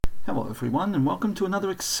Hello everyone and welcome to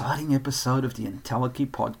another exciting episode of the Entelechy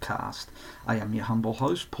podcast. I am your humble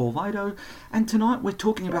host Paul Vado, and tonight we're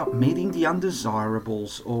talking about meeting the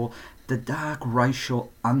undesirables, or the dark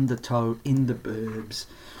racial undertow in the Burbs.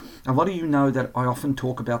 A lot of you know that I often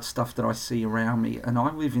talk about stuff that I see around me, and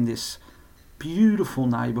I live in this beautiful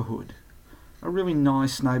neighbourhood. A really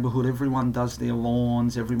nice neighbourhood. Everyone does their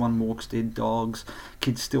lawns, everyone walks their dogs,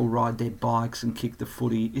 kids still ride their bikes and kick the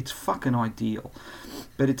footy. It's fucking ideal.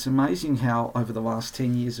 But it's amazing how over the last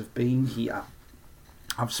 10 years of being here,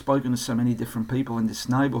 I've spoken to so many different people in this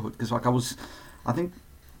neighbourhood, because I think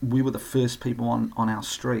we were the first people on our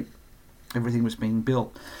street. Everything was being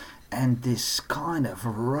built, and this kind of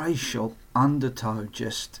racial undertow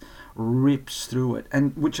just rips through it,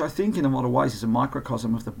 and which I think in a lot of ways is a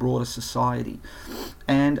microcosm of the broader society.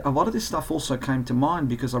 And a lot of this stuff also came to mind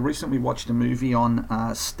because I recently watched a movie on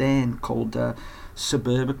Stan called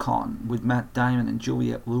Suburbicon with Matt Damon and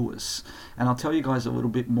Juliette Lewis, and I'll tell you guys a little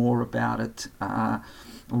bit more about it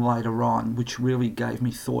later on, which really gave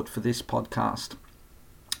me thought for this podcast.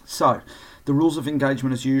 So, the rules of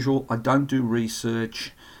engagement as usual: I don't do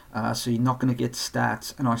research, so you're not going to get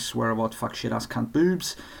stats, and I swear a lot, fuck, shit, ass, cunt,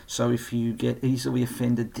 boobs. So if you get easily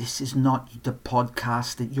offended, this is not the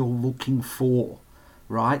podcast that you're looking for,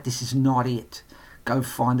 right? This is not it. Go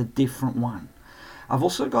find a different one. I've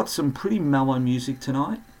also got some pretty mellow music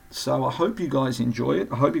tonight, so I hope you guys enjoy it.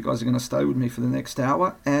 I hope you guys are going to stay with me for the next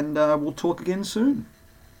hour, and we'll talk again soon.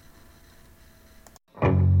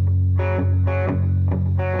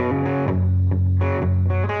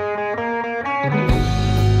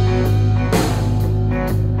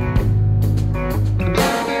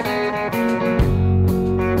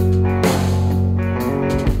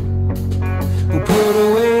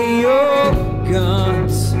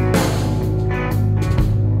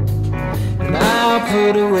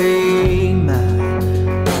 Put away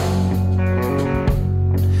mine.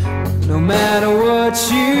 No matter what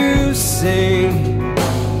you say,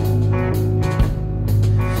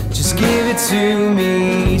 just give it to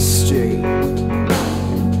me straight.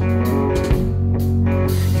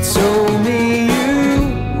 You told me you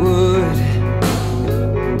would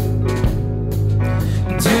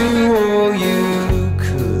do all you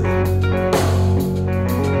could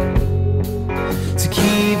to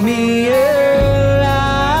keep me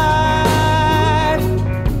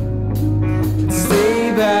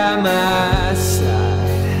my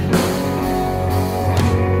side,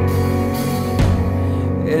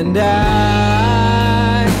 and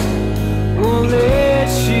I won't let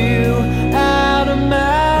you out of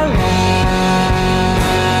my life,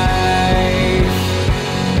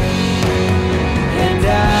 and I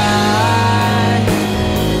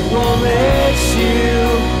won't let you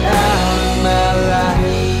out of my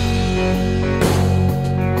life.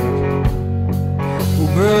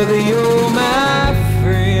 Well, brother, you're my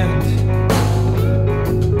friend,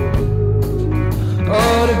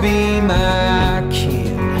 ought to be my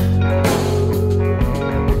kin,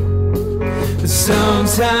 but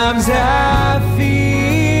sometimes I feel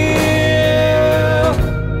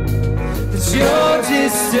that you're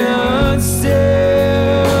distant still.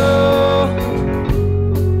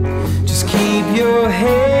 Just keep your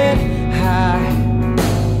head high,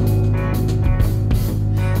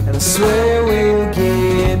 and I swear we'll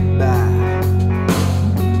get by.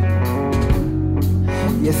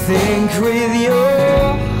 You think with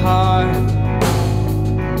your heart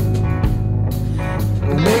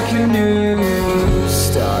we'll make a new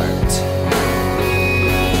start,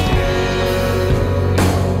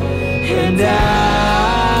 and I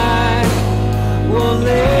won't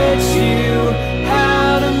let you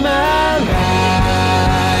out of my life,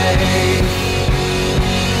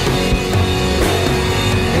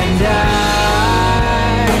 and I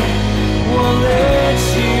won't let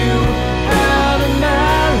you out of my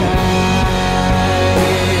life.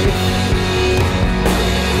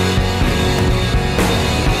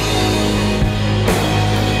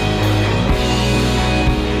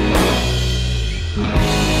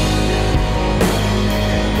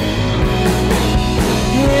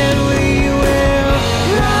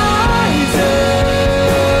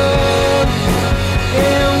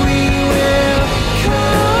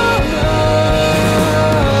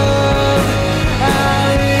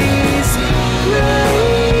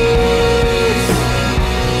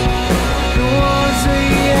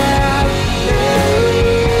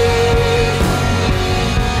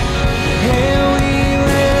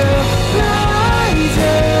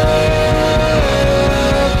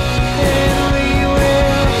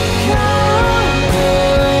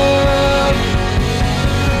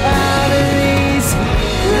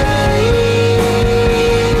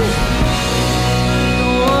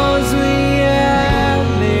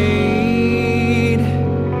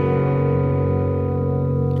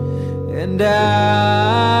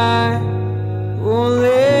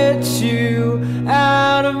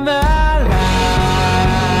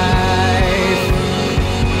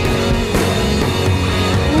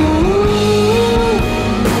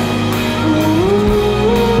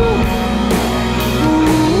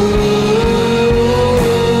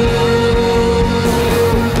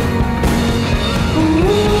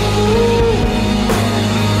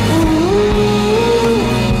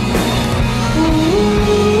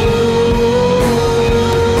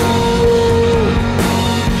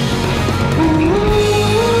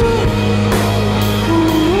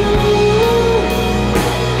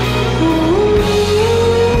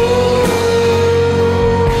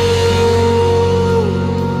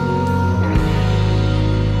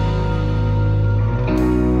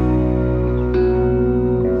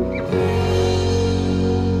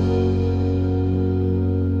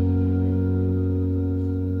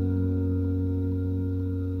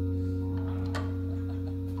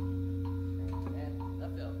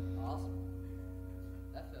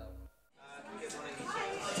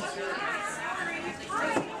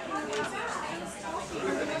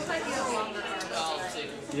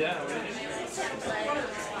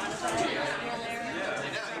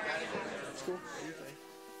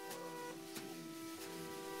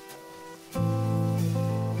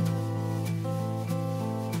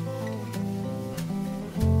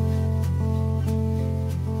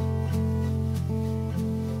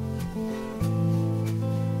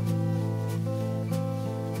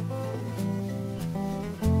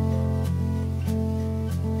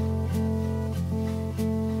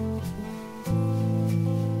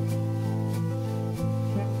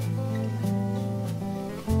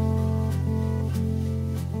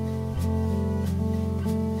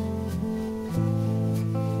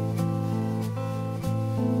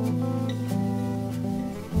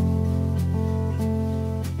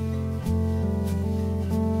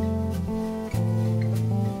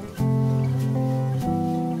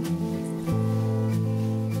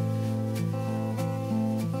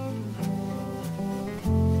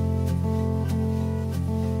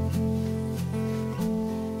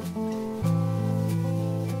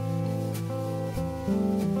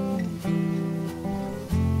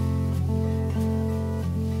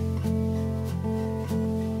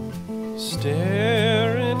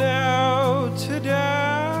 Staring out to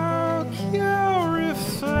dark, your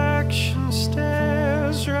reflection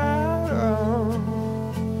stares right on,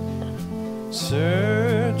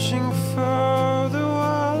 searching for the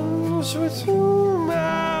ones with whom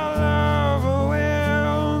our love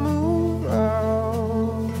will move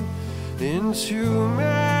on into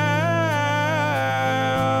my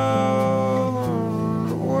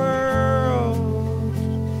own world,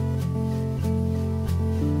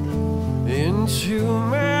 into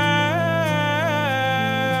my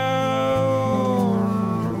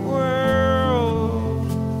own world.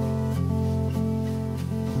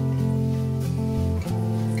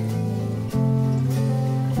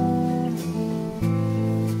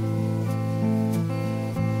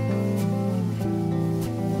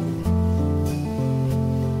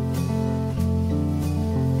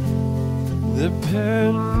 The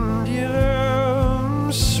pendulum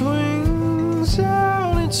swings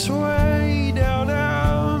on its way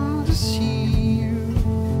down to see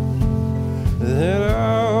that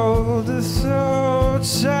all the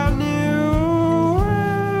thoughts I knew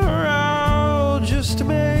were all just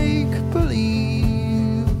make believe.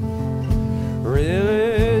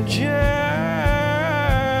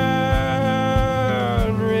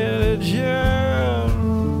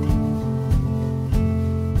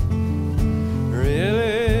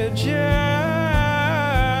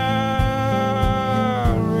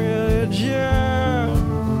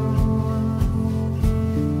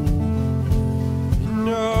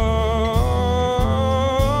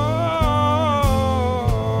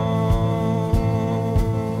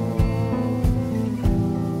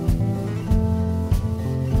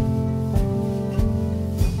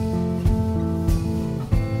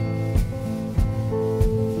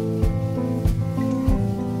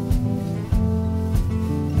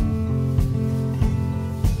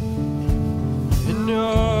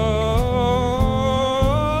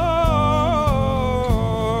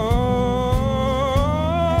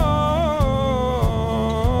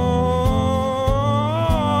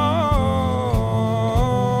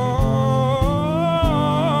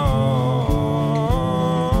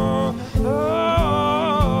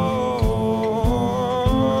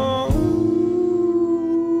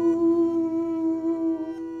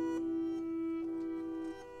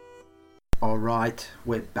 Alright,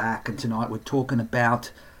 we're back, and tonight we're talking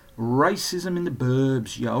about racism in the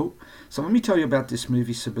burbs, yo. So let me tell you about this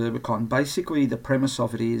movie, Suburbicon. Basically, the premise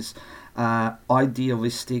of it is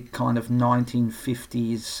idealistic kind of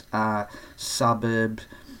 1950s suburb,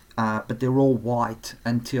 but they're all white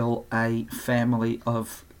until a family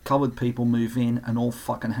of coloured people move in and all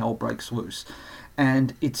fucking hell breaks loose.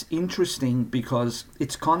 And it's interesting because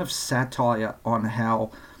it's kind of satire on how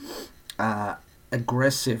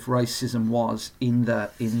aggressive racism was in the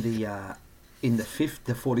 40s and the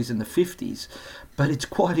 50s. But it's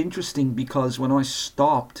quite interesting because when I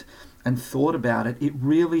stopped and thought about it, it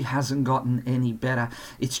really hasn't gotten any better.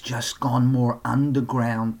 It's just gone more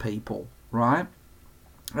underground, people, right?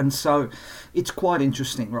 And so it's quite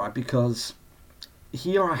interesting, right? Because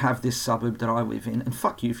here I have this suburb that I live in, and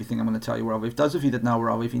fuck you if you think I'm going to tell you where I live. Those of you that know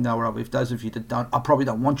where I live, you know where I live. Those of you that don't, I probably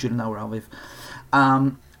don't want you to know where I live.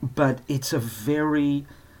 But it's a very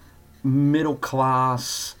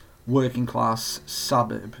middle-class, working-class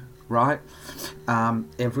suburb, right?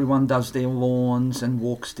 Everyone does their lawns and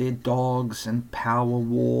walks their dogs and power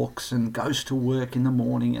walks and goes to work in the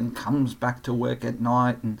morning and comes back to work at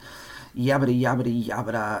night and yabbada yabbada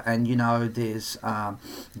yabbada. And you know, there's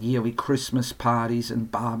yearly Christmas parties and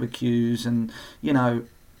barbecues, and you know,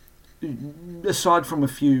 aside from a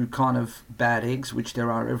few kind of bad eggs, which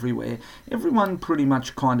there are everywhere, everyone pretty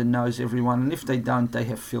much kind of knows everyone, and if they don't, they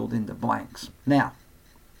have filled in the blanks. Now,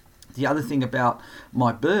 the other thing about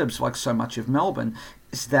my burbs, like so much of Melbourne,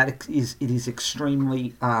 is that it is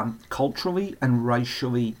extremely culturally and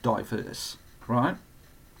racially diverse, right?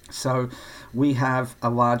 So we have a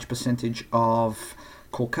large percentage of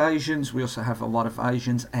Caucasians, we also have a lot of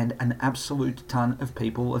Asians, and an absolute ton of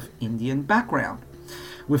people of Indian background.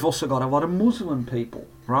 We've also got a lot of Muslim people,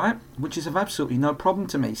 right? Which is of absolutely no problem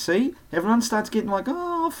to me. See? Everyone starts getting like,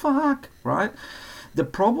 oh, fuck, right? The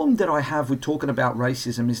problem that I have with talking about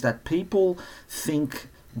racism is that people think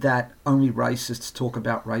that only racists talk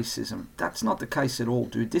about racism. That's not the case at all,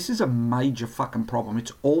 dude. This is a major fucking problem.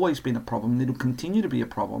 It's always been a problem, and it'll continue to be a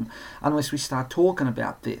problem unless we start talking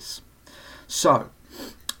about this. So,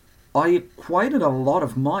 I equated a lot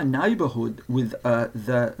of my neighbourhood with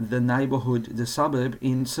the neighbourhood, the suburb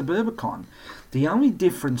in Suburbicon. The only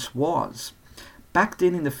difference was, back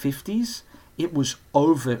then in the 50s, it was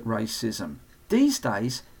overt racism. These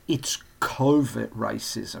days, it's covert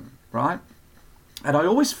racism, right? And I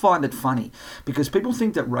always find it funny because people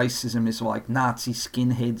think that racism is like Nazi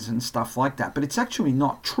skinheads and stuff like that, but it's actually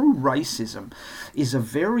not. True racism is a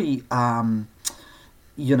very, kind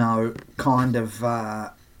of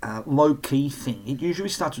low-key thing. It usually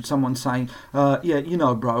starts with someone saying,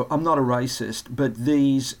 bro, I'm not a racist, but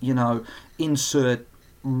these, insert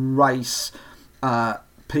race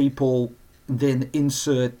people, then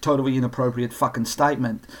insert totally inappropriate fucking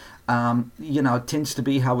statement. It tends to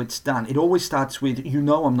be how it's done. It always starts with,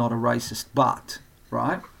 I'm not a racist, but,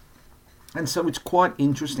 right? And so it's quite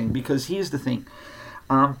interesting because here's the thing.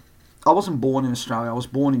 I wasn't born in Australia, I was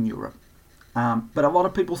born in Europe. But a lot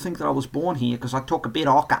of people think that I was born here because I talk a bit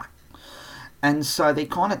ochre. And so they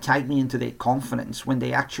kind of take me into their confidence when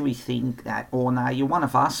they actually think that, oh no, you're one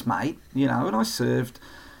of us, mate. And I served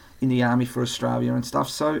in the army for Australia and stuff.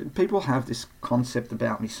 So people have this concept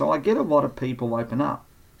about me. So I get a lot of people open up.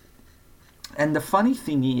 And the funny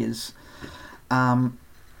thing is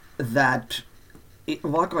that,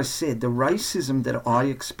 like I said, the racism that I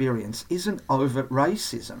experience isn't overt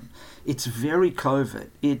racism. It's very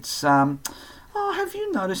covert. It's, have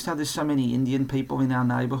you noticed how there's so many Indian people in our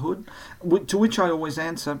neighbourhood? To which I always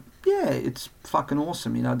answer, yeah, it's fucking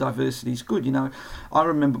awesome. Diversity's good. I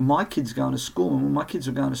remember my kids going to school, and when my kids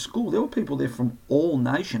were going to school, there were people there from all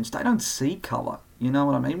nations. They don't see colour, you know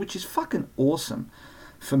what I mean? Which is fucking awesome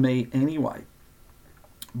for me anyway.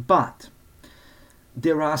 But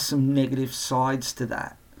there are some negative sides to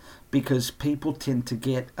that because people tend to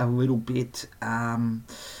get a little bit,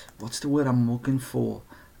 what's the word I'm looking for?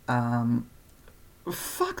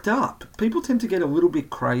 Fucked up. People tend to get a little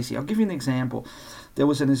bit crazy. I'll give you an example. There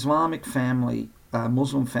was an Islamic family, a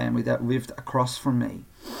Muslim family that lived across from me.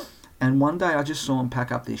 And one day I just saw them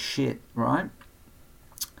pack up their shit, right?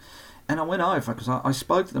 And I went over because I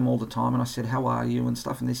spoke to them all the time and I said, how are you and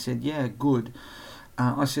stuff? And they said, yeah, good.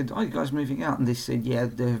 I said, oh, you guys moving out? And they said, yeah,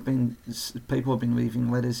 people have been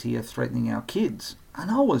leaving letters here threatening our kids.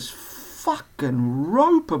 And I was fucking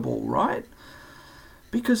ropeable, right?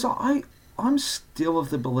 Because I'm still of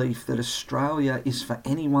the belief that Australia is for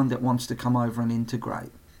anyone that wants to come over and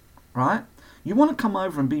integrate, right? You want to come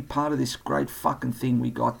over and be part of this great fucking thing we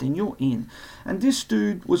got, then you're in. And this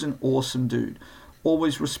dude was an awesome dude.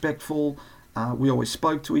 Always respectful. We always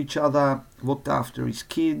spoke to each other, looked after his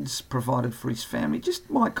kids, provided for his family. Just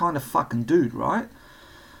my kind of fucking dude, right?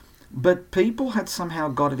 But people had somehow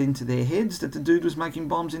got it into their heads that the dude was making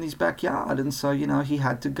bombs in his backyard, and so, he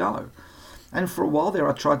had to go. And for a while there,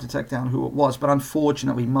 I tried to take down who it was, but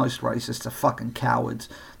unfortunately, most racists are fucking cowards.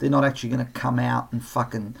 They're not actually going to come out and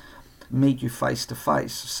fucking meet you face to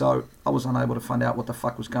face. So I was unable to find out what the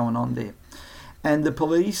fuck was going on there. And the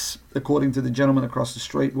police, according to the gentleman across the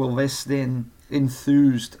street, were less than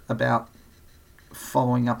enthused about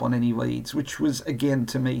following up on any leads, which was, again,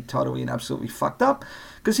 to me, totally and absolutely fucked up,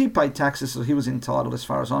 because he paid taxes, so he was entitled, as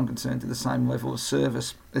far as I'm concerned, to the same level of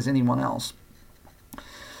service as anyone else.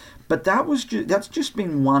 But that's just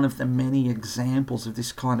been one of the many examples of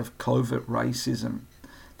this kind of covert racism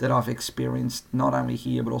that I've experienced, not only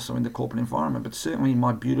here, but also in the corporate environment, but certainly in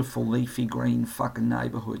my beautiful leafy green fucking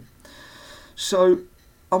neighbourhood. So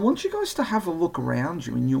I want you guys to have a look around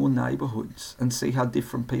you in your neighbourhoods and see how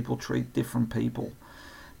different people treat different people.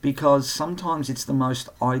 Because sometimes it's the most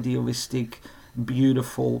idealistic,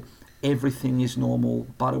 beautiful, everything is normal,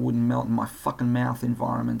 butter wouldn't melt in my fucking mouth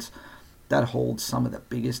environments that holds some of the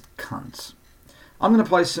biggest cunts. I'm going to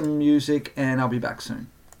play some music and I'll be back soon.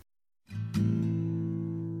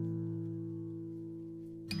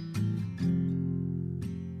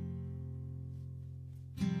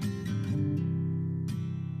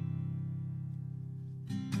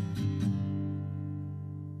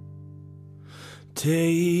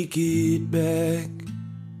 Take it back.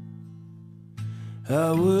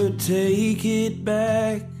 I would take it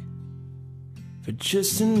back for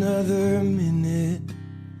just another minute,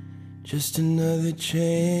 just another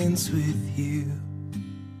chance with you.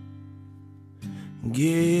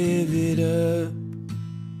 Give it up.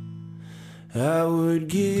 I would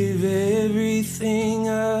give everything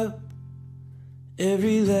up,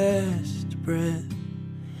 every last breath,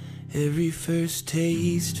 every first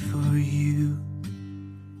taste for you,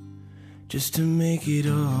 just to make it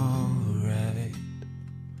all right,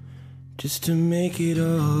 just to make it all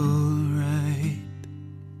right.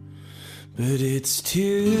 But it's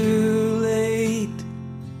too late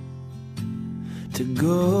to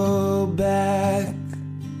go back.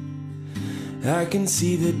 I can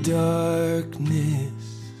see the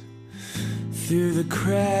darkness through the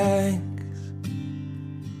cracks,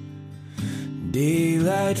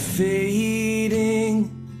 daylight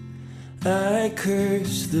fading. I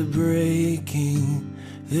curse the breaking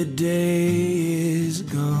The day is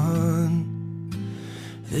gone.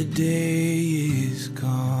 The day is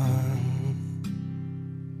gone.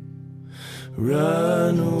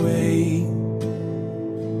 Run away.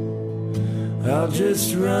 I'll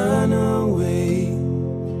just run away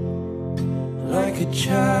like a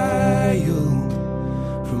child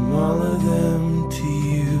from all of them to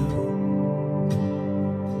you.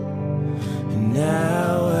 And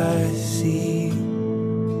now I see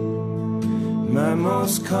my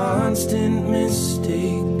most constant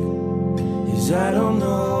mistake is I don't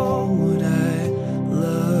know what I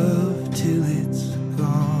love till it's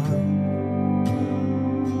gone.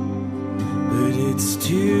 But it's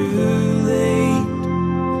too late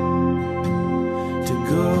to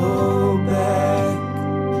go back.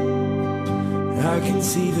 I can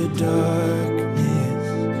see the darkness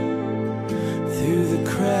through the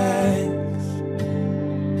cracks.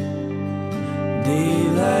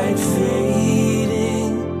 Daylight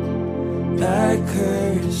fading, I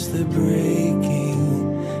curse the breaking.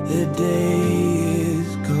 The day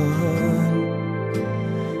is gone.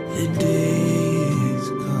 The day is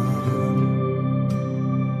gone.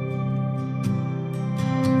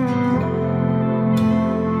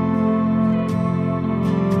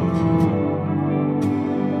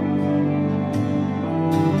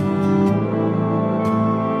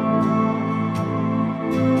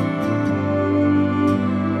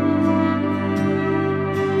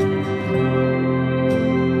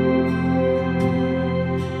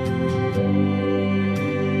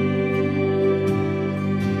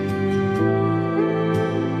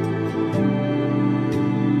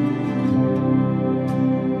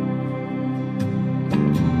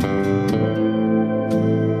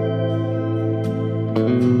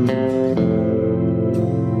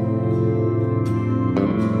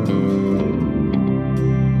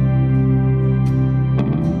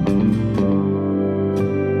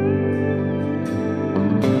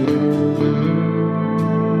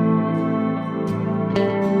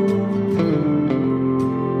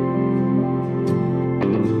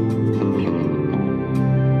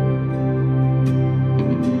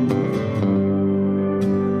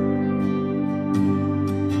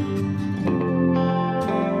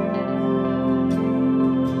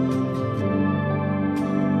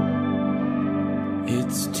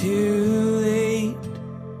 It's too late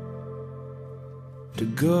to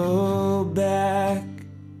go back.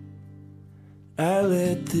 I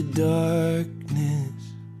let the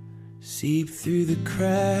darkness seep through the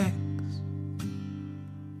cracks.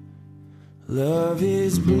 Love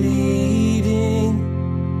is bleeding,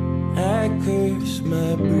 I curse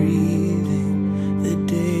my breathing. The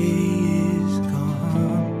day is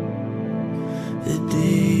gone. The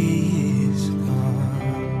day is gone.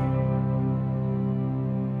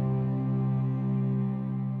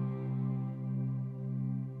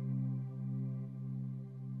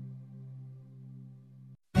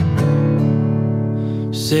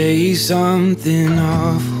 Say something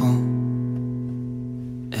awful,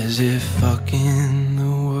 as if fucking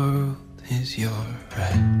the world is your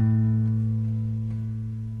right.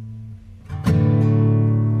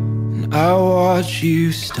 And I watch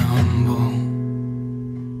you stumble,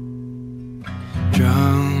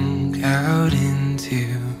 drunk out into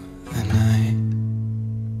the night,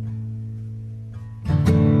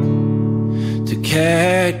 to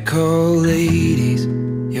catcall ladies.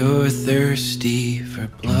 You're thirsty for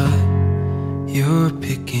blood, you're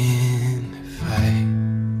picking a fight.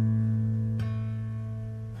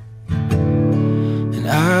 And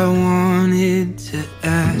I wanted to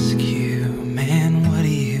ask you, man, what do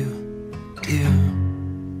you do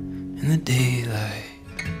in the daylight?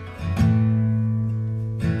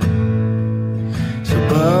 So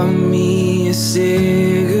bum me a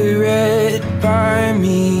cigarette, buy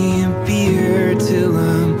me a beer till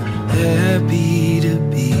I'm happy to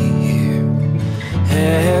be here,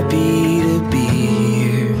 happy to be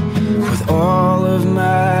here with all of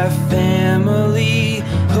my family,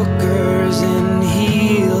 hookers and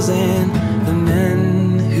heels, and the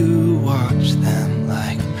men who watch them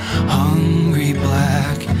like hungry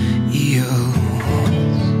black eels.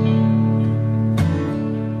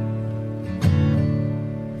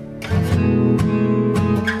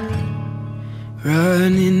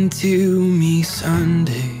 Run into me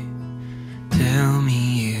Sunday, tell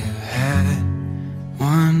me you had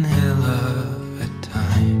one hell of a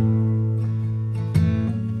time.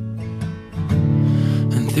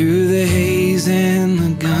 And through the haze and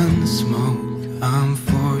the gun smoke, I'm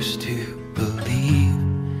forced to believe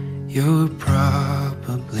you're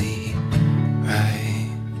probably right.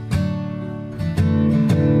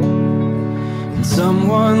 And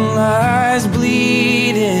someone lies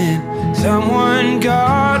bleeding, someone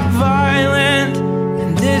got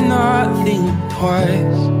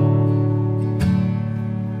twice.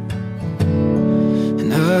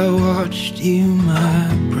 And I watched you,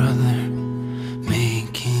 my brother,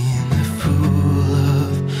 making a fool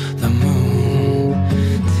of the moon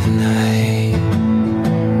tonight.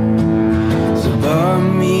 So buy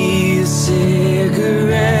me a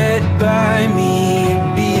cigarette, buy me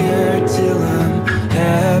a beer till I'm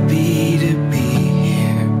happy to be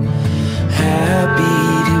here. Happy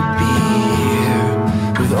to be here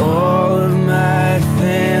with all of my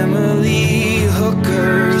family,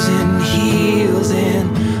 hookers and heels and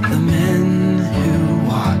the men who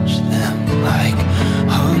watch them like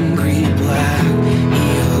hungry black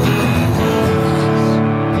eels.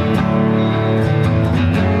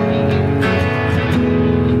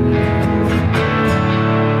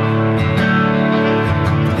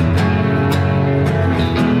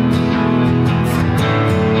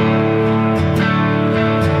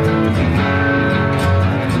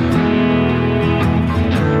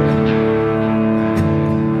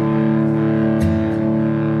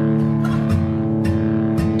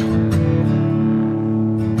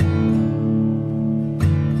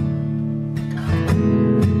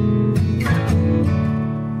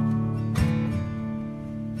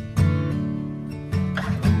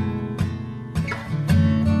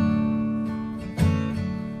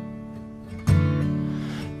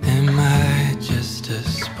 Am I just a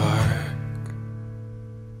spark?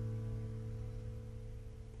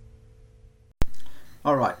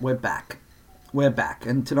 All right, we're back.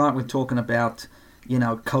 And tonight we're talking about,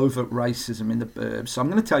 covert racism in the Burbs. So I'm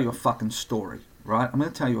going to tell you a fucking story, right? I'm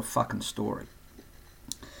going to tell you a fucking story.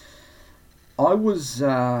 I was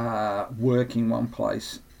working one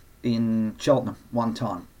place in Cheltenham one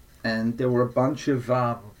time, and there were a bunch of,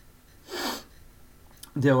 a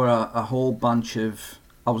whole bunch of,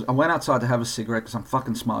 I went outside to have a cigarette because I'm a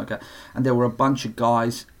fucking smoker, and there were a bunch of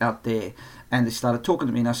guys out there, and they started talking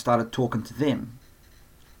to me, and I started talking to them.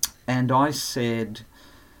 And I said,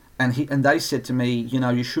 and they said to me,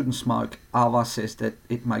 you shouldn't smoke. Allah says that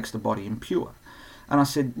it makes the body impure. And I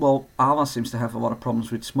said, well, Allah seems to have a lot of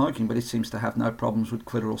problems with smoking, but he seems to have no problems with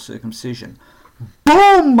clitoral circumcision.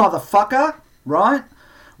 Boom, motherfucker! Right?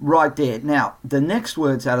 Right there. Now, the next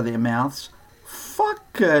words out of their mouths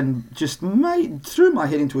fucking just threw my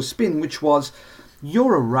head into a spin, which was,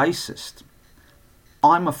 you're a racist.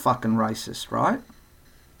 I'm a fucking racist, right?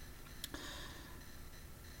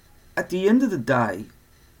 At the end of the day,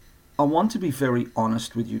 I want to be very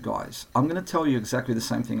honest with you guys. I'm going to tell you exactly the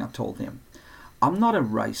same thing I told them. I'm not a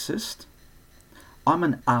racist. I'm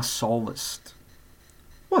an arseholist.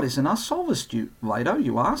 What is an arseholist, you Lado,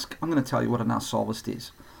 you ask? I'm going to tell you what an arseholist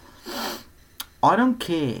is. I don't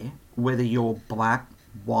care whether you're black,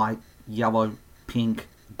 white, yellow, pink,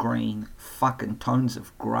 green, fucking tones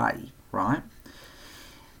of grey, right?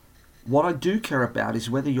 What I do care about is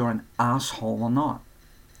whether you're an asshole or not.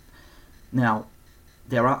 Now,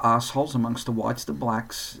 there are assholes amongst the whites, the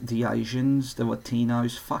blacks, the Asians, the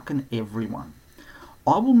Latinos, fucking everyone.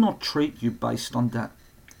 I will not treat you based on the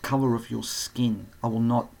colour of your skin. I will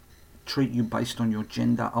not treat you based on your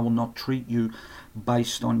gender. I will not treat you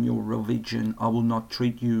based on your religion. I will not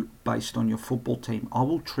treat you based on your football team. I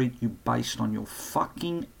will treat you based on your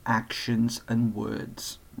fucking actions and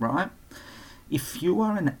words, right? If you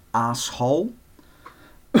are an asshole,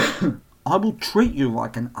 I will treat you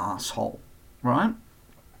like an asshole, right?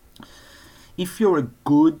 If you're a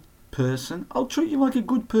good person, I'll treat you like a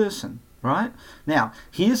good person, right? Now,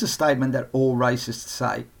 here's a statement that all racists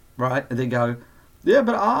say, right? They go, yeah,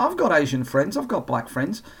 but I've got Asian friends, I've got black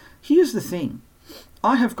friends. Here's the thing.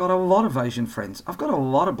 I have got a lot of Asian friends. I've got a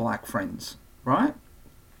lot of black friends, right?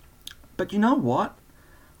 But you know what?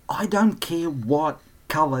 I don't care what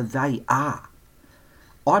colour they are.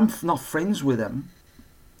 I'm not friends with them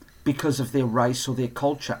because of their race or their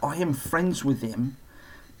culture. I am friends with them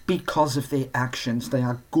because of their actions. They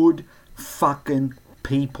are good fucking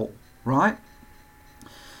people, right?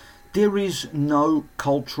 There is no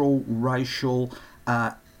cultural, racial,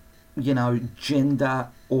 gender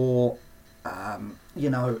or,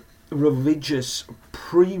 religious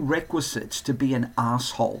prerequisites to be an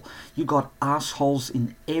asshole. You got assholes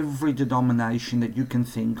in every denomination that you can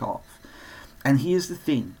think of. And here's the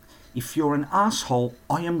thing. If you're an asshole,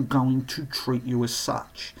 I am going to treat you as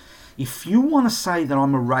such. If you want to say that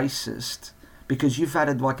I'm a racist because you've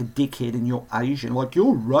added like a dickhead and you're Asian, like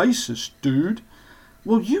you're racist, dude,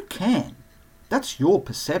 well, you can. That's your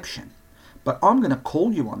perception. But I'm going to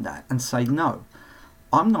call you on that and say, no,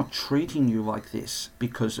 I'm not treating you like this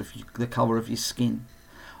because of the colour of your skin.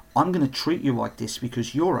 I'm going to treat you like this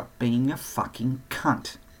because you're being a fucking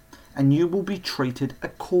cunt. And you will be treated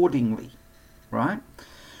accordingly, right?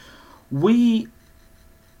 we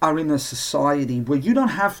are in a society where you don't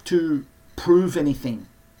have to prove anything.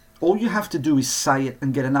 All you have to do is say it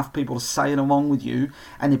and get enough people to say it along with you,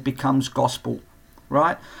 and it becomes gospel,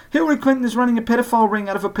 right? Hillary Clinton is running a pedophile ring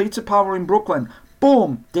out of a pizza parlor in Brooklyn.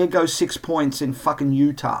 Boom, there goes 6 points in fucking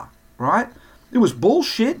Utah, right? It was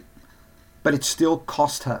bullshit, but it still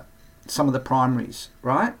cost her some of the primaries,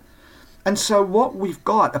 right? And so what we've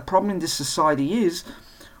got, a problem in this society is,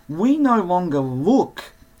 we no longer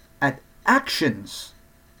look at actions.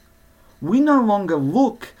 We no longer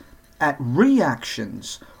look at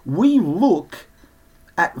reactions. We look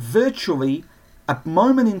at virtually a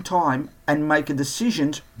moment in time and make a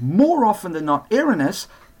decision, more often than not erroneous,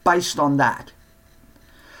 based on that.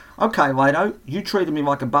 Okay, Lato, you treated me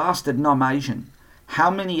like a bastard and I'm Asian.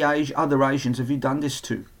 How many other Asians have you done this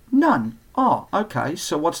to? None. Oh, okay,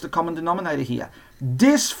 so what's the common denominator here?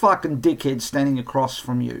 This fucking dickhead standing across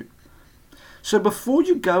from you. So before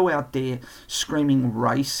you go out there screaming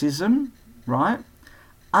racism, right,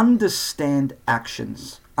 understand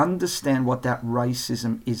actions. Understand what that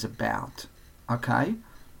racism is about, okay?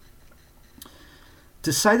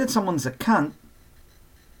 To say that someone's a cunt,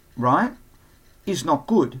 right, is not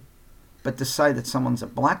good. But to say that someone's a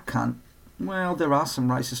black cunt, well, there are some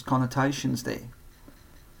racist connotations there.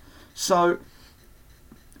 So,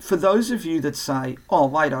 for those of you that say, oh,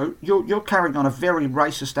 Lato, you're carrying on a very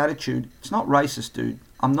racist attitude. It's not racist, dude.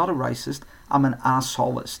 I'm not a racist. I'm an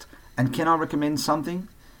arseholist. And can I recommend something?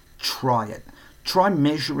 Try it. Try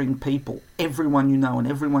measuring people, everyone you know and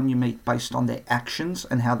everyone you meet, based on their actions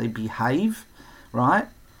and how they behave, right?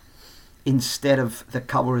 Instead of the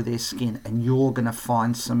colour of their skin. And you're going to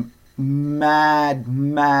find some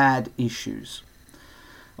mad issues.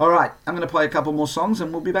 All right, I'm going to play a couple more songs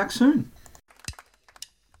and we'll be back soon.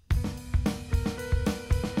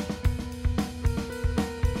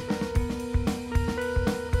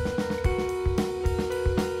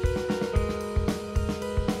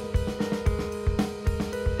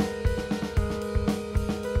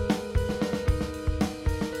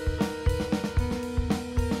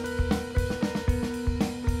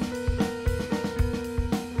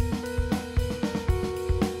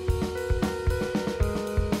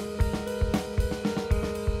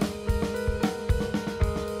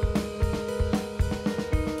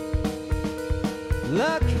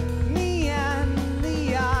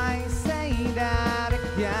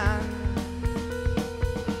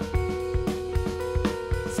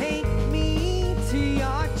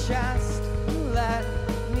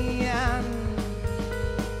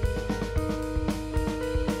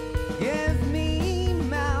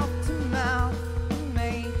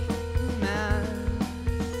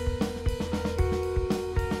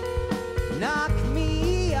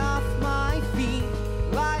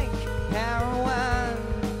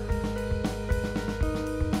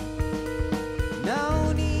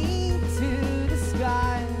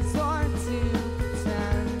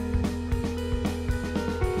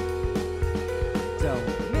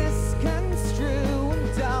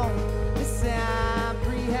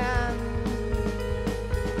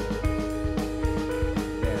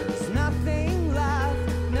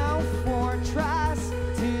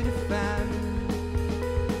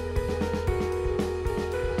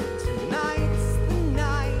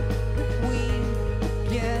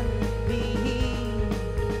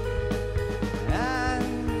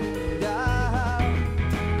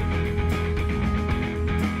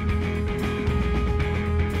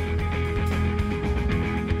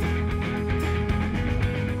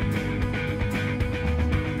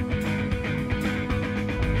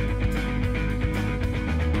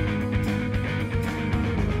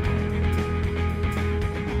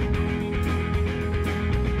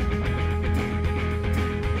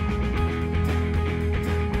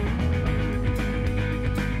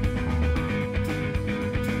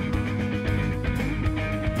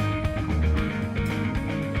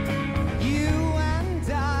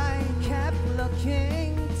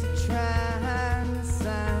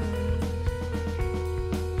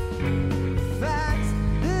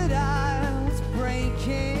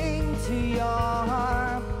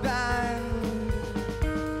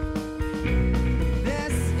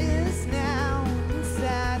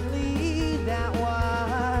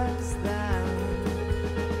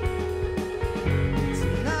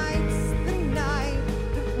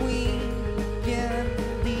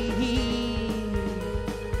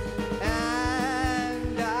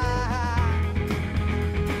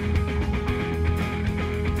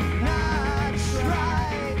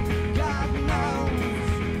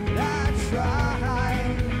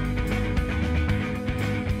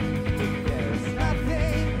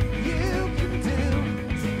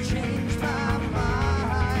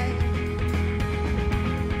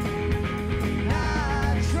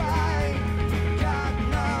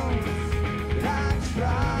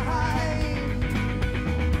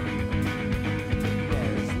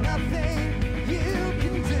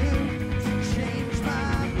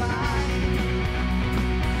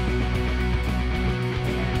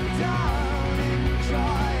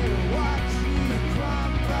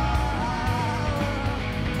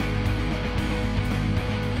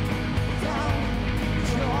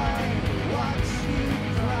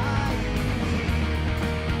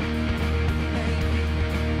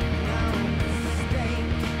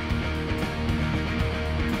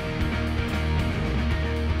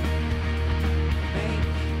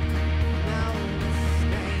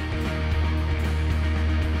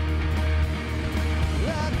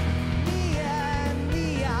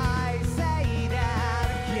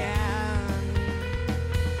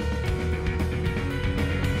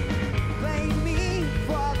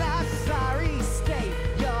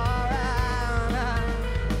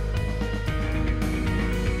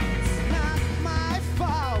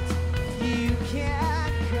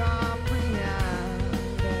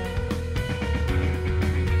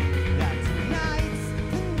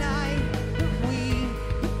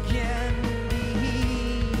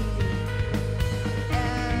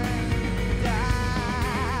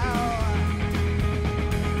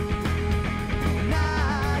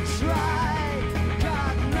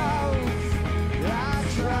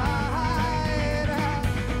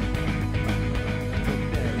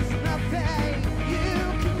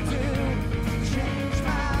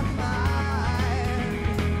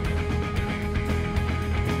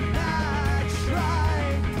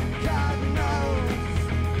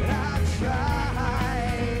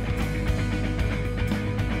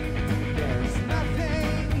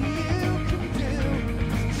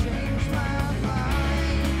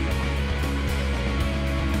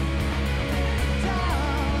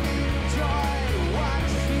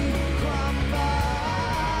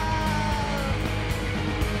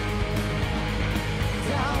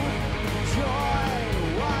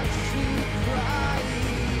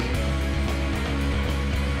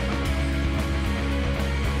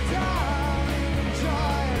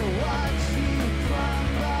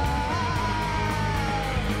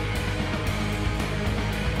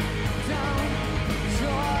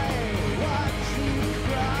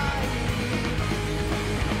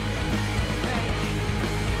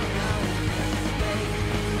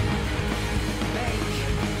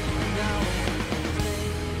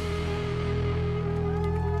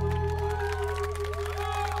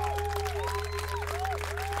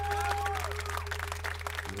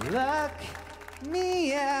 Look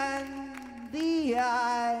me in the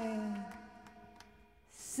eye,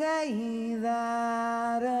 say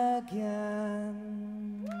that again.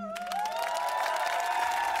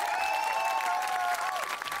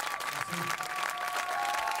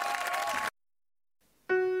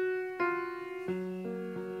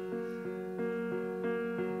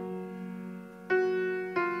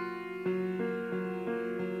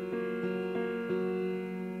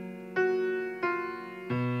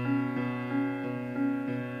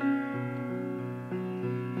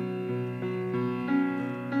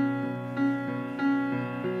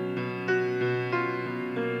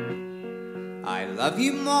 I love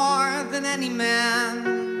you more than any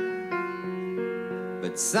man,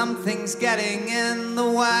 but something's getting in the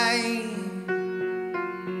way.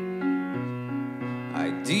 I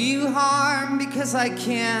do you harm because I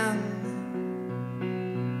can,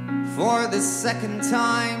 for the second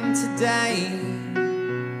time today.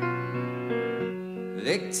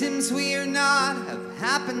 Victims we are not of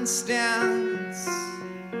happenstance,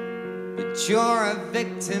 but you're a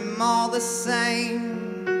victim all the same.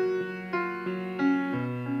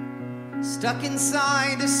 Stuck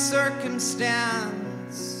inside a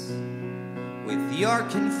circumstance with your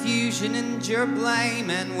confusion and your blame.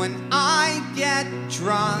 And when I get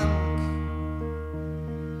drunk,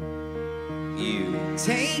 you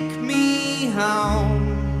take me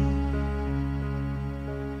home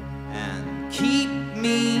and keep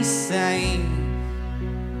me safe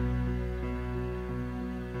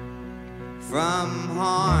from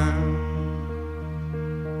harm.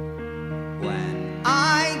 When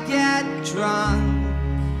I get drunk,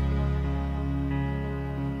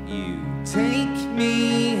 you take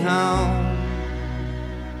me home.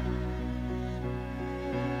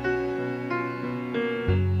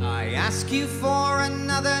 I ask you for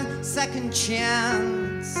another second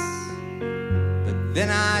chance, but then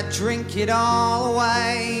I drink it all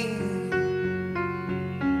away.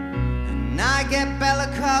 And I get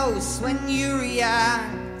bellicose when you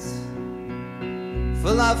react,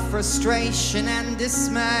 full of frustration and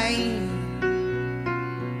dismay.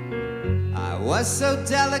 I was so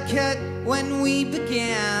delicate when we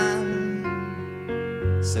began,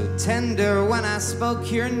 so tender when I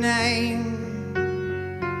spoke your name.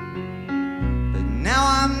 But now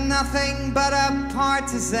I'm nothing but a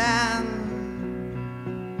partisan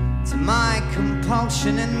to my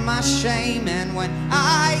compulsion and my shame. And when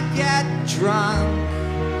I get drunk,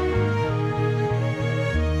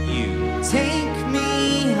 you take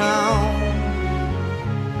me home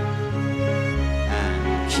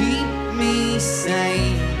and keep me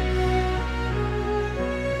safe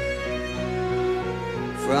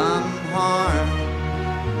from harm.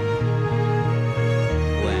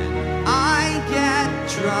 When I get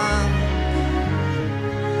drunk,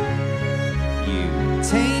 you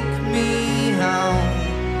take me home.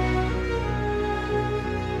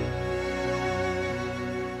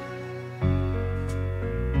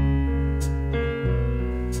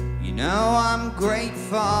 I'm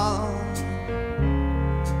grateful,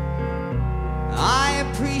 I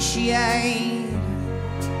appreciate,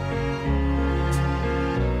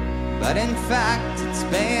 but in fact it's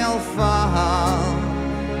baleful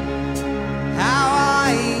how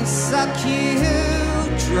I suck you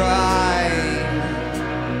dry,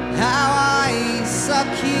 how I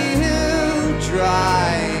suck you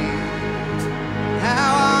dry,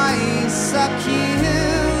 how I suck you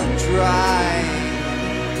dry,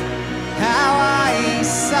 how I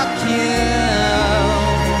suck you,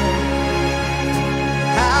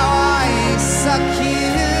 how I suck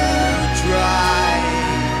you dry,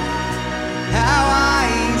 how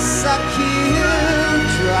I suck you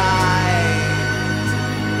dry,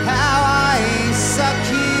 how I suck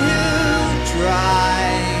you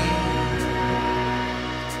dry.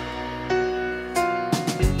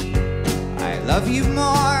 I love you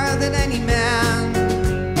more than any man,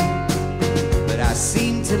 but I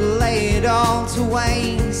seem to lay it all to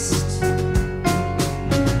waste.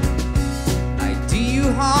 I do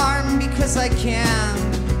you harm because I can,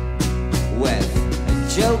 with a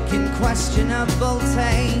joke and questionable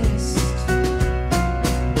taste.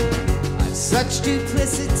 I've such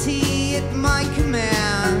duplicity at my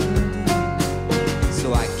command,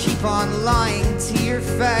 so I keep on lying to your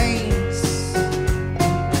face.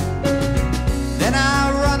 Then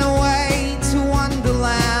I run away to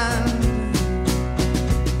Wonderland,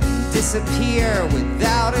 disappear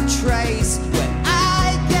without a trace. When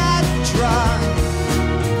I get drunk,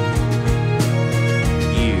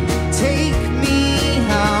 you take me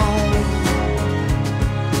home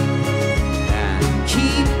and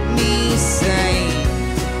keep me safe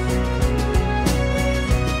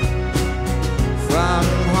from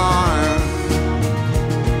harm.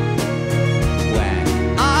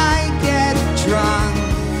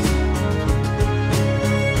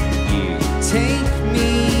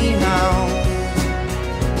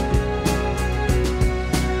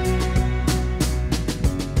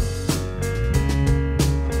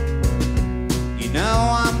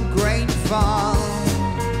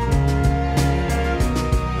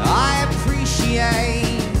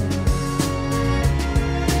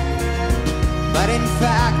 in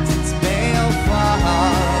fact it's baleful.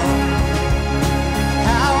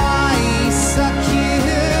 How I suck you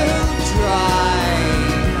dry.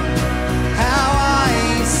 How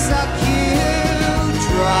I suck you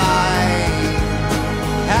dry.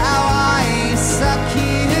 How I suck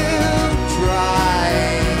you dry.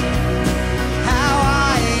 How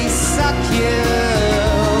I suck you.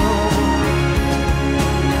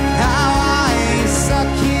 How I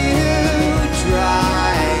suck you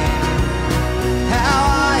dry. How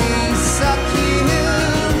I suck you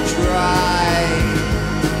dry.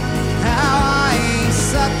 How I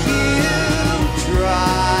suck you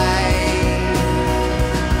dry.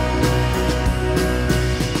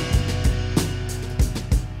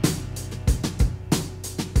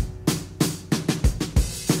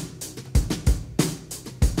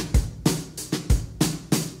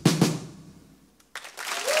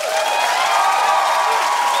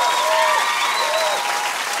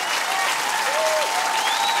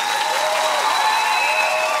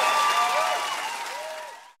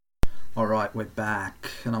 Alright, we're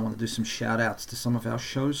back, and I want to do some shout outs to some of our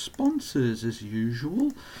show sponsors as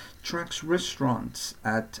usual. Trax Restaurants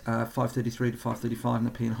at 533 to 535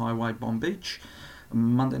 Nepean Highway, Bomb Beach.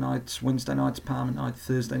 Monday nights, Wednesday nights, Palmer night,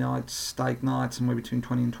 Thursday nights, steak nights, somewhere between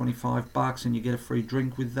 20 and 25 bucks, and you get a free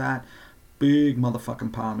drink with that. Big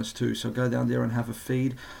motherfucking Palmers too, so go down there and have a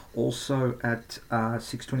feed. Also at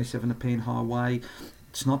 627 Nepean Highway,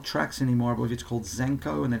 it's not Trax anymore, I believe it's called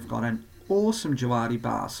Zenko, and they've got an awesome Gelati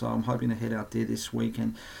bar, so I'm hoping to head out there this week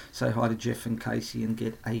and say hi to Jeff and Casey and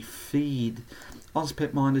get a feed. Oz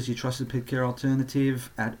Pet Minders, your trusted pet care alternative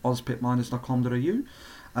at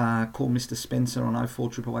ozpetminders.com.au. Call Mr. Spencer on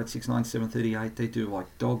 0488869738. They do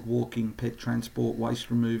like dog walking, pet transport, waste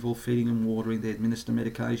removal, feeding and watering. They administer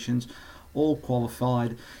medications, all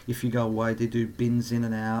qualified. If you go away, they do bins in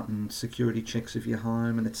and out and security checks of your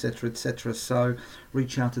home and etc, etc. So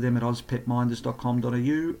reach out to them at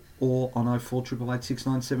ozpetminders.com.au or on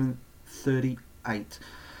 0488869738.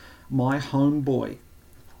 My homeboy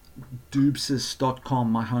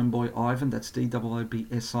Doobsis.com, my homeboy Ivan, that's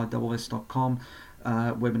DOOBSISS.com.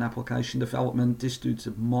 Web and application development. This dude's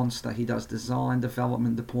a monster. He does design,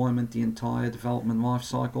 development, deployment, the entire development life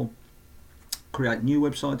cycle. Create new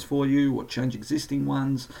websites for you or change existing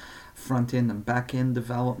ones, front end and back end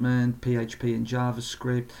development, PHP and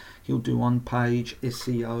JavaScript. He'll do on page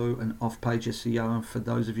SEO and off page SEO. And for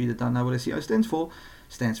those of you that don't know what SEO stands for,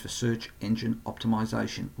 it stands for search engine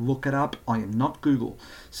optimization. Look it up. I am not Google.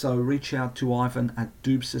 So reach out to Ivan at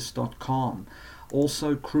doobsis.com.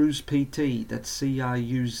 Also Cruise PT, that's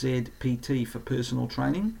CRUZ PT for personal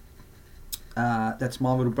training. That's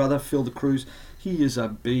my little brother, Phil the Cruz. He is a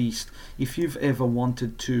beast. If you've ever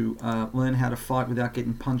wanted to learn how to fight without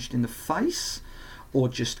getting punched in the face or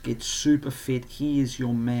just get super fit, he is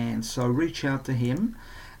your man. So reach out to him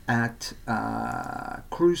at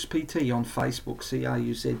Cruise PT on Facebook,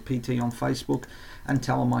 CRUZ PT on Facebook, and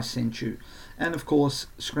tell him I sent you. And of course,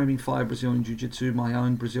 Screaming Fire Brazilian Jiu-Jitsu, my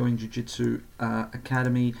own Brazilian Jiu-Jitsu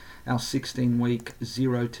Academy, our 16-week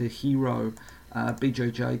Zero to Hero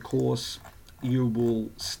BJJ course. You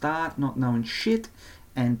will start not knowing shit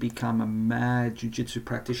and become a mad jiu-jitsu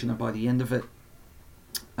practitioner by the end of it.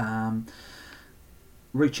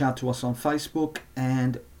 Reach out to us on Facebook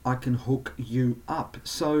and I can hook you up.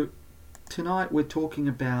 So tonight we're talking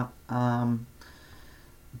about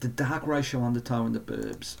the dark racial undertow in the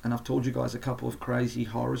Burbs. And I've told you guys a couple of crazy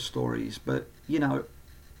horror stories. But, you know,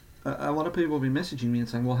 a lot of people have been messaging me and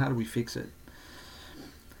saying, well, how do we fix it?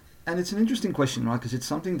 And it's an interesting question, right? Because it's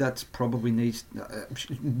something that's probably needs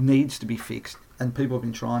to be fixed, and people have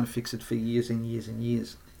been trying to fix it for years and years and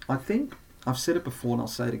years. I think I've said it before, and I'll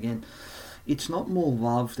say it again. It's not more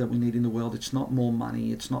love that we need in the world. It's not more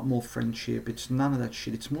money. It's not more friendship. It's none of that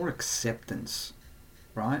shit. It's more acceptance,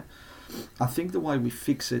 right? I think the way we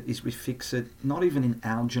fix it is we fix it not even in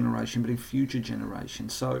our generation, but in future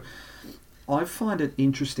generations. So I find it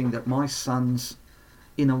interesting that my sons,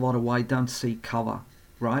 in a lot of ways, don't see colour.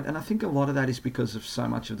 Right? And I think a lot of that is because of so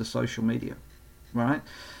much of the social media, right?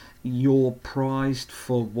 You're prized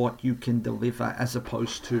for what you can deliver as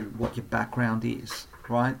opposed to what your background is,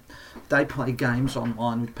 right? They play games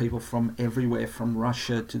online with people from everywhere, from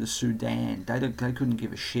Russia to the Sudan. They couldn't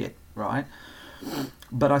give a shit, right?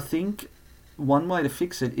 But I think one way to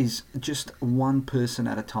fix it is just one person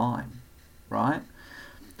at a time, right?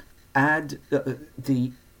 Add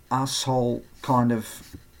the asshole kind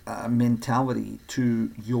of mentality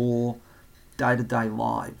to your day-to-day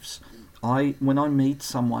lives. When I meet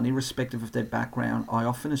someone, irrespective of their background, I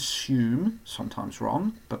often assume, sometimes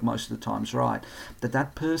wrong, but most of the times right,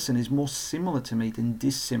 that person is more similar to me than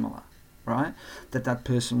dissimilar, right? That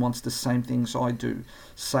person wants the same things I do.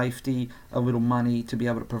 Safety, a little money to be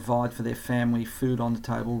able to provide for their family, food on the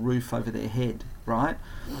table, roof over their head, right?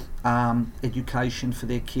 Education for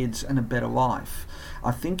their kids and a better life.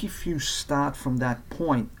 I think if you start from that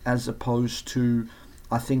point as opposed to,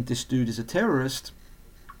 I think this dude is a terrorist,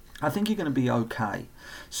 I think you're going to be okay.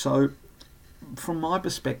 So from my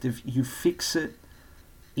perspective, you fix it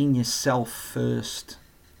in yourself first,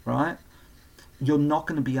 right? You're not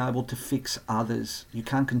going to be able to fix others. You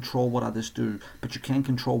can't control what others do, but you can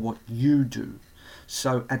control what you do.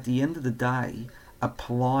 So at the end of the day,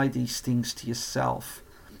 apply these things to yourself.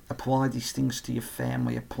 Apply these things to your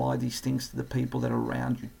family. Apply these things to the people that are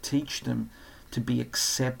around you. Teach them to be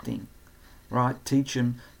accepting, right? Teach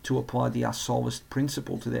them to apply the us solus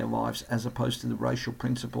principle to their lives as opposed to the racial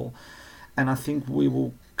principle. And I think we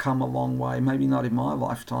will come a long way, maybe not in my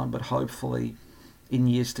lifetime, but hopefully in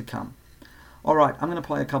years to come. All right, I'm going to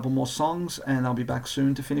play a couple more songs and I'll be back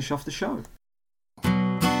soon to finish off the show. Oh,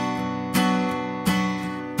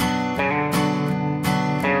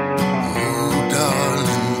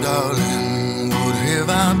 darling, darling, what have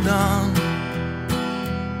I done?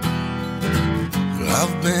 Well,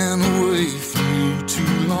 I've been away from you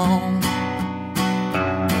too long,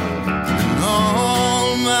 and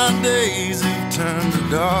all my days have turned to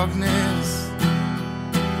darkness,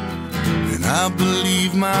 and I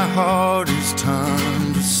believe my heart is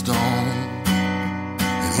turned to stone.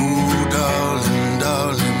 And oh, darling,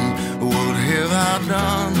 darling, what have I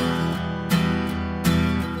done?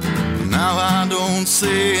 Now I don't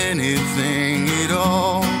say anything at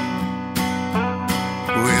all.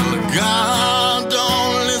 Well, God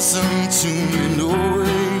don't listen to me no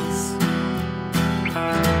ways.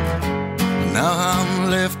 Now I'm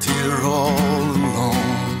left here all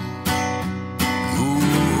alone. Ooh,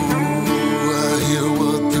 I hear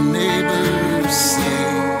what the neighbors say,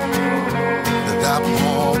 that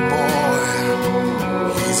poor boy,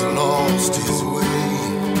 he's lost his way.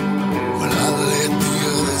 Well, I let the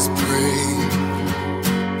others pray.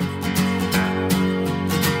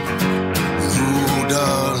 Ooh,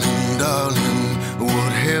 darling, darling,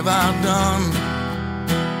 what have I done?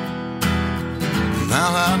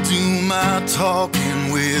 Now I do my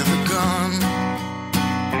talking with a gun,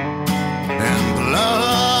 and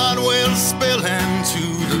blood will spill into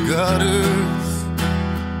the gutters,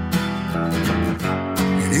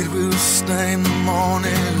 and it will stain the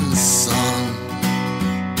morning sun.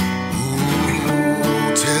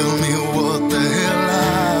 Ooh, tell me what the hell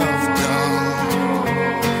I've done.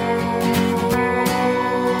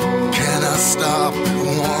 Can I stop at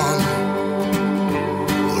one,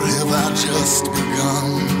 or have I just begun?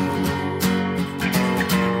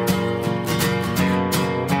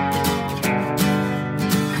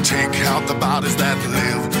 Take out the bodies that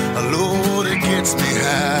live, Lord, it gets me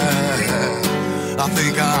high. I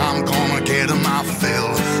think I'm gonna get my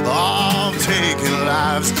fill of taking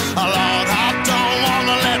lives. Oh, Lord, I don't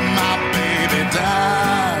wanna let my baby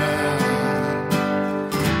die.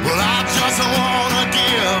 Well, I just wanna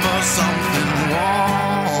give her something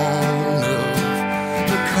one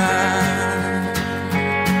of a kind.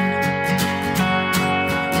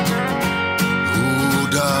 Oh,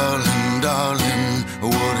 darling, darling,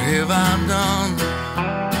 what have I done?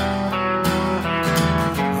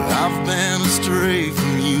 I've been astray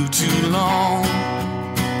from you too long,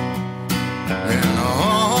 and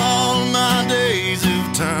all my days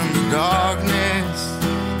have turned to darkness.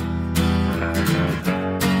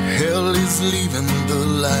 Hell is leaving the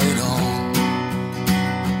light on,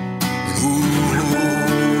 and ooh,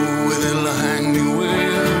 it'll hang me way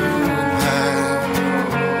up high.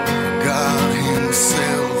 God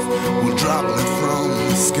himself will drop me from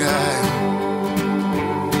the sky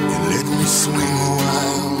and let me swing a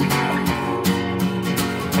while.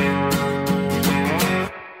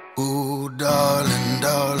 Oh, darling,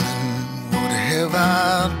 darling, what have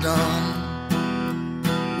I done?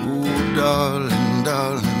 Oh, darling,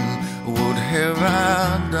 darling, what have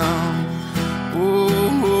I done?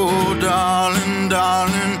 Oh, darling,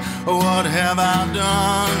 darling, what have I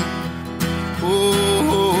done?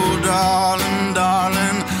 Oh, darling,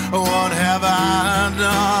 darling, what have I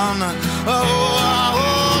done?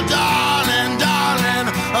 Oh, darling, darling,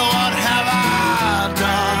 what have I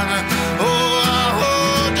done? Oh,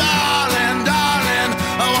 darling, darling,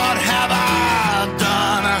 what have I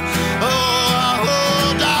done?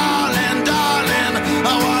 Oh, darling, darling,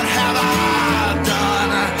 what have I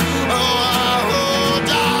done? Oh,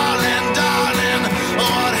 darling, darling,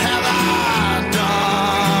 what have I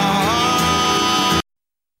done?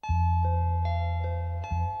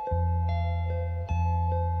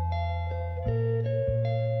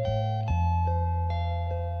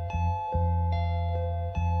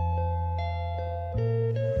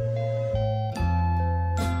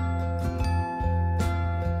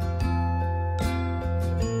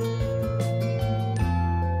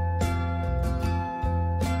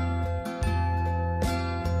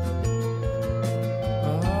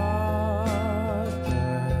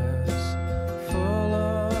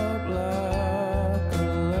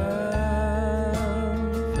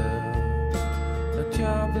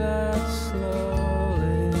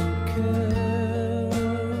 slowly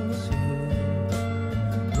kills you.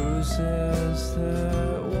 Bruises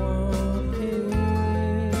that won't heal.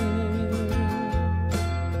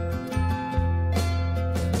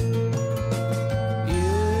 You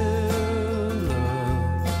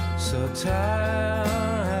look so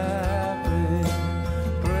tired, happy.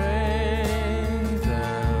 Bring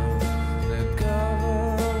down the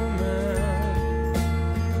government.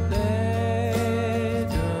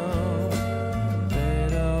 They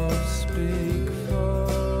don't speak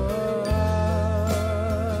for us.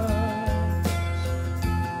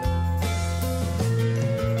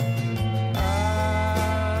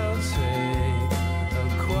 I'll take a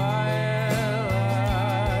quiet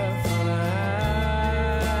life on a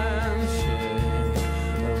handshake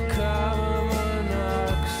of carbon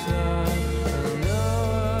monoxide and no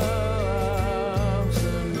alarms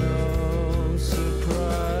and no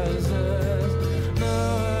surprises. No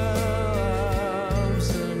alarms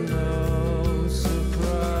and no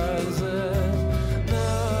surprises. No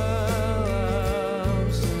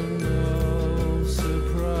alarms and no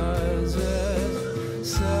surprises.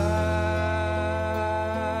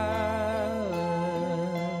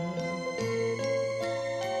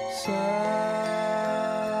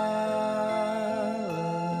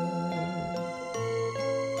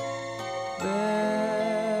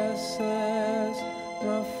 This is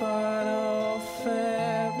my final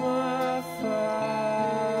fate, my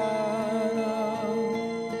final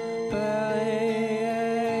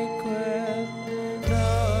bellyache with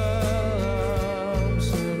no alarms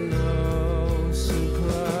and no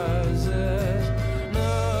surprises. No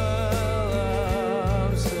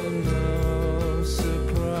alarms and no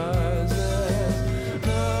surprises.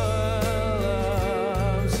 No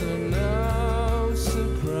alarms and no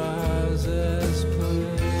surprises, please.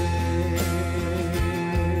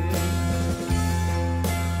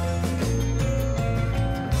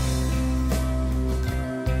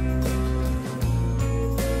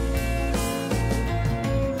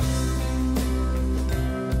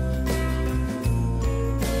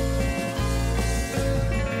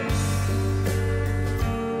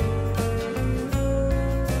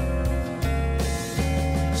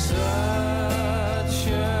 Such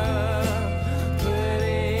a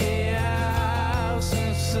pretty house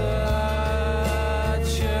and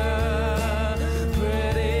such a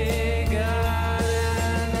pretty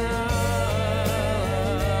garden. No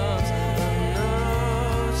alarms and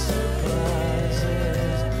no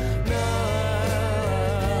surprises. No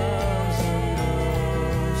alarms and no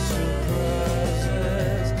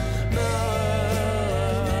surprises. No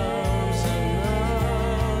alarms and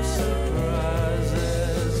no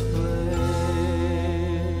surprises, please.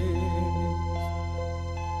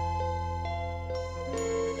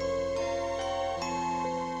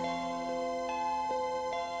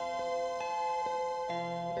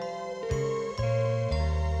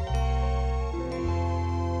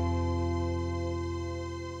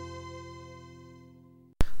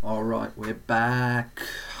 Alright, we're back.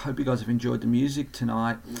 Hope you guys have enjoyed the music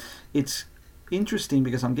tonight. It's interesting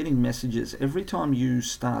because I'm getting messages every time you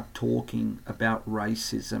start talking about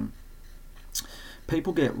racism.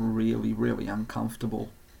 People get really, really uncomfortable,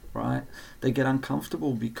 right? They get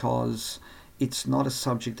uncomfortable because it's not a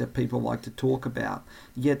subject that people like to talk about.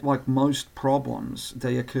 Yet, like most problems,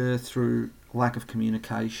 they occur through lack of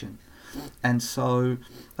communication. And so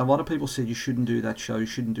a lot of people said you shouldn't do that show, you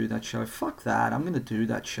shouldn't do that show. Fuck that, I'm going to do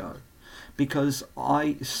that show. Because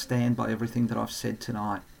I stand by everything that I've said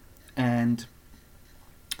tonight. And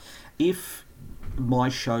if my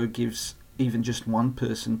show gives even just one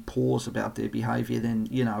person pause about their behaviour, then,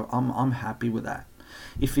 you know, I'm happy with that.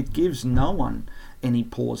 If it gives no one any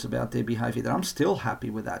pause about their behaviour, then I'm still happy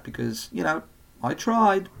with that because, you know, I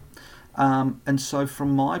tried. And so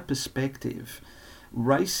from my perspective,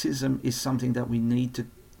 racism is something that we need to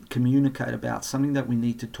communicate about, something that we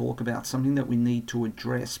need to talk about, something that we need to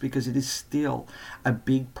address because it is still a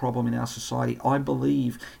big problem in our society. I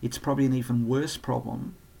believe it's probably an even worse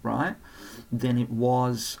problem, right, than it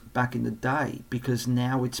was back in the day because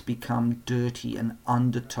now it's become dirty and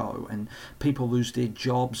undertow and people lose their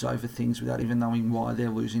jobs over things without even knowing why they're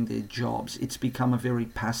losing their jobs. It's become a very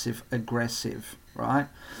passive aggressive, right?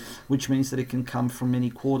 Which means that it can come from many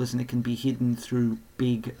quarters and it can be hidden through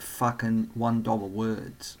big fucking $1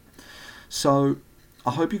 words. So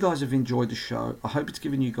I hope you guys have enjoyed the show. I hope it's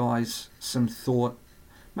given you guys some thought,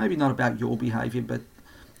 maybe not about your behaviour, but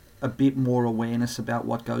a bit more awareness about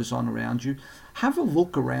what goes on around you. Have a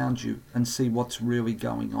look around you and see what's really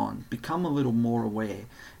going on. Become a little more aware,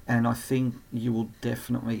 and I think you will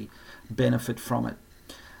definitely benefit from it.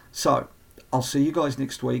 So I'll see you guys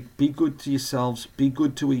next week. Be good to yourselves, be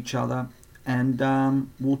good to each other, and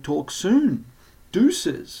we'll talk soon.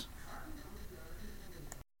 Deuces.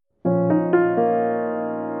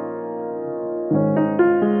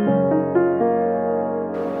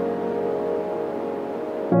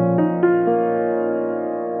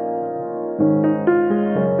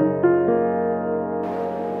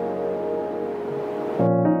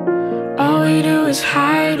 All we do is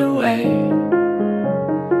hide away.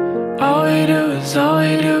 All we do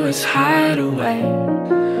is hide away.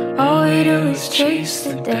 All we do is chase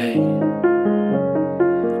the day.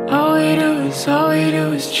 All we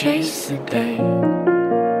do is chase the day.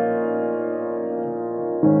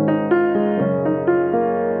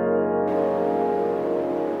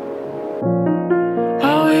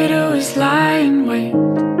 All we do is lie in wait.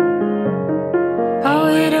 All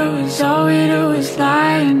we do is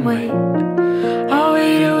lie in wait. All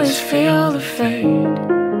we do is feel the fade.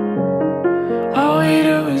 All we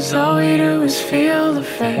do is feel the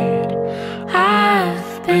fade.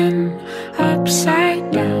 I've been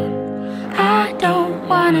upside down. I don't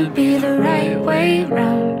wanna be the right way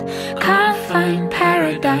round. Can't find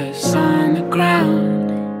paradise on the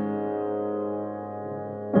ground.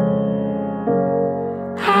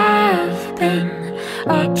 I've been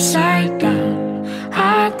upside down.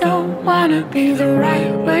 I don't wanna be the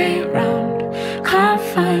right way round. Can't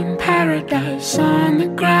find paradise on the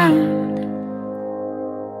ground.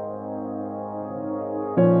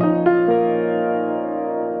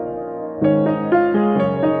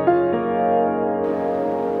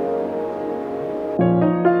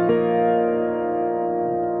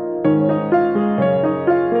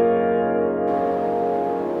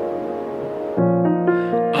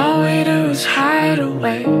 All we do is hide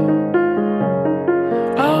away.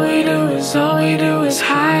 All we do is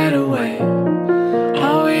hide away.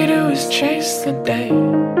 All we do is chase the day.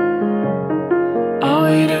 All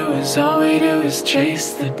we do is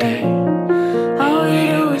chase the day. All we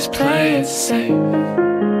do is play it safe.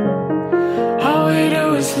 All we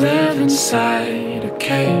do is live inside a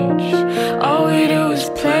cage. All we do is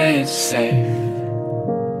play it safe.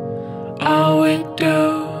 All we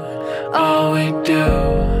do, I've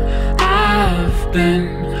been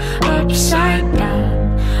upside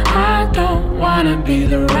down. I don't wanna be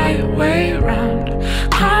the right way round.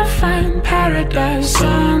 Can't find paradise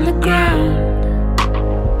on the ground.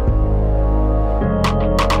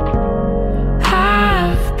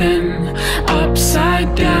 I've been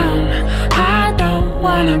upside down. I don't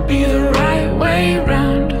wanna be the right way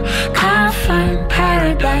round. Can't find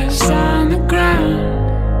paradise on the ground.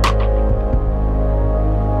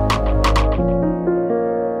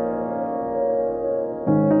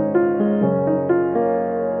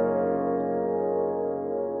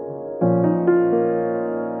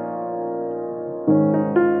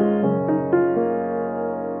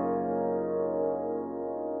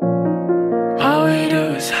 All we do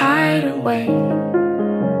is hide away.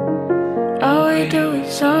 All we do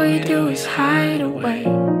is hide away.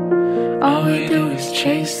 All we do is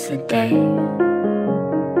chase the day.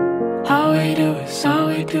 All we do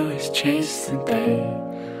is chase the day.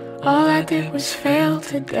 All I did was fail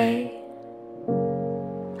today.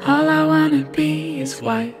 All I wanna be is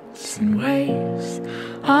whites and waves.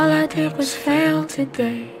 All I did was fail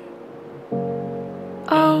today.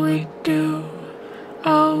 All we do.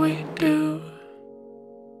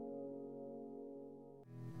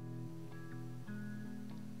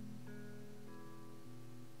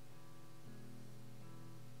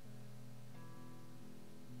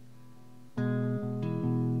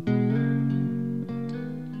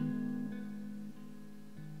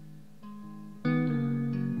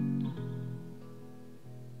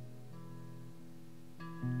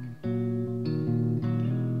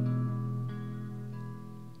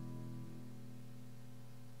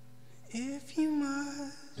 If you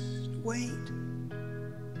must wait,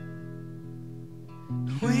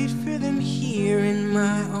 wait for them here in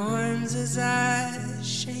my arms as I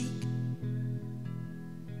shake.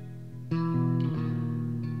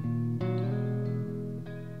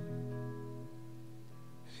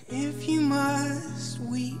 If you must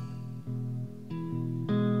weep,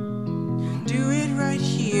 do it right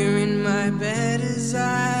here in my bed as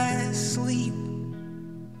I sleep.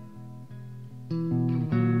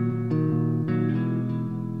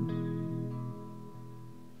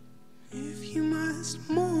 If you must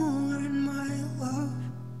mourn my love,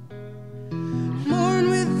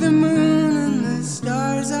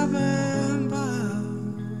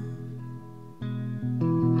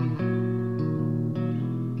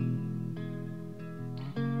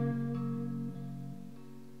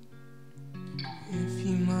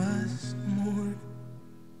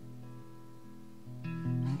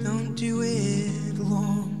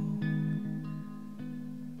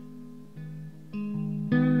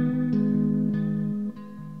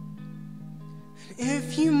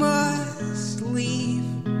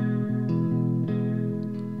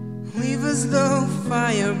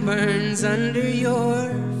 fire burns under your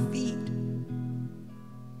feet.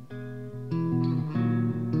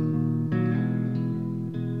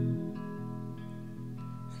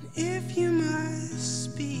 If you must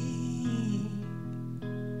speak,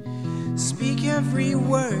 speak every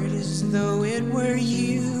word as though it were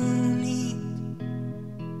unique.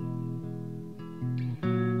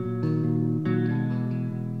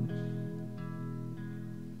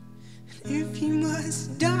 If you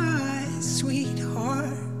must die,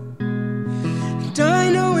 sweetheart, die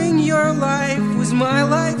knowing your life was my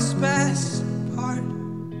life's best part.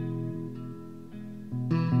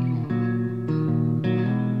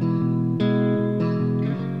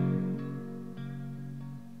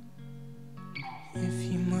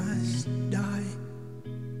 If you must die,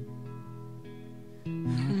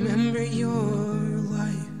 remember your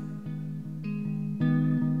life.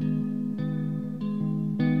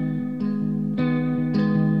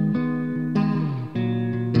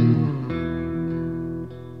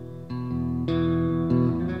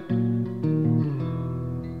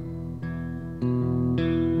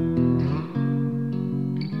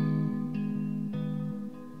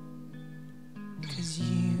 Cause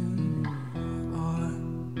you are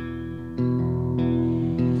all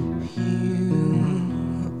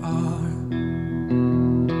you are.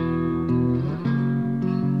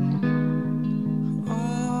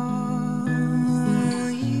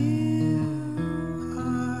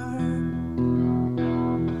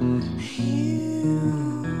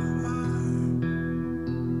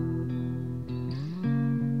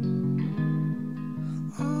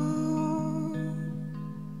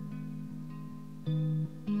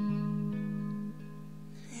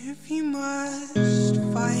 If you must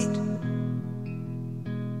fight,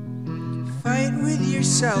 fight with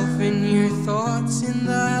yourself and your thoughts in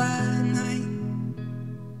the night.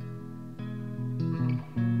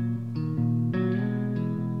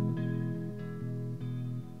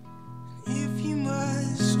 If you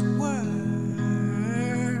must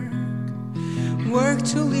work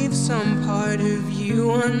to leave some part of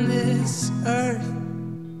you on this earth.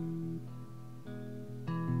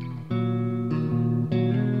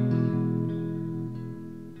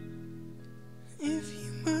 If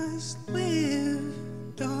you must live,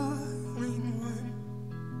 darling one,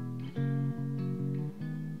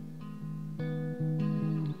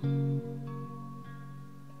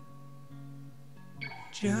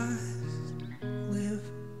 just live,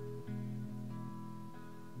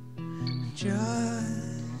 just